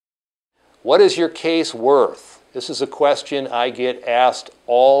What is your case worth? This is a question I get asked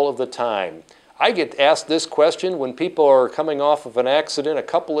all of the time. I get asked this question when people are coming off of an accident a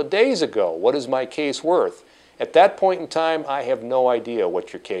couple of days ago. What is my case worth? At that point in time, I have no idea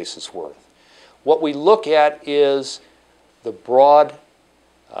what your case is worth. What we look at is the broad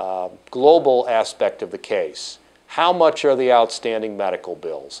global aspect of the case. How much are the outstanding medical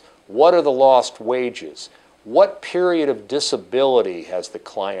bills? What are the lost wages? What period of disability has the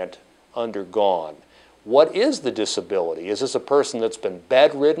client undergone? What is the disability? Is this a person that's been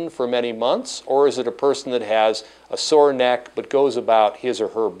bedridden for many months, or is it a person that has a sore neck but goes about his or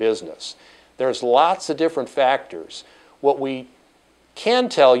her business? There's lots of different factors. What we can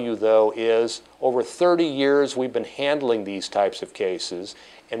tell you, though, is over 30 years we've been handling these types of cases,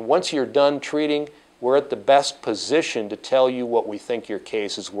 and once you're done treating, we're at the best position to tell you what we think your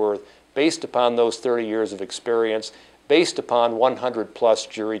case is worth based upon those 30 years of experience, based upon 100+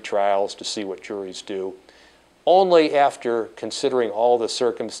 jury trials to see what juries do. Only after considering all the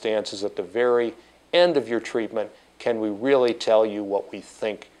circumstances at the very end of your treatment can we really tell you what we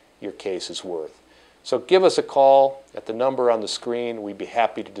think your case is worth. So give us a call at the number on the screen. We'd be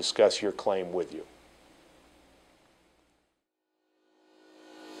happy to discuss your claim with you.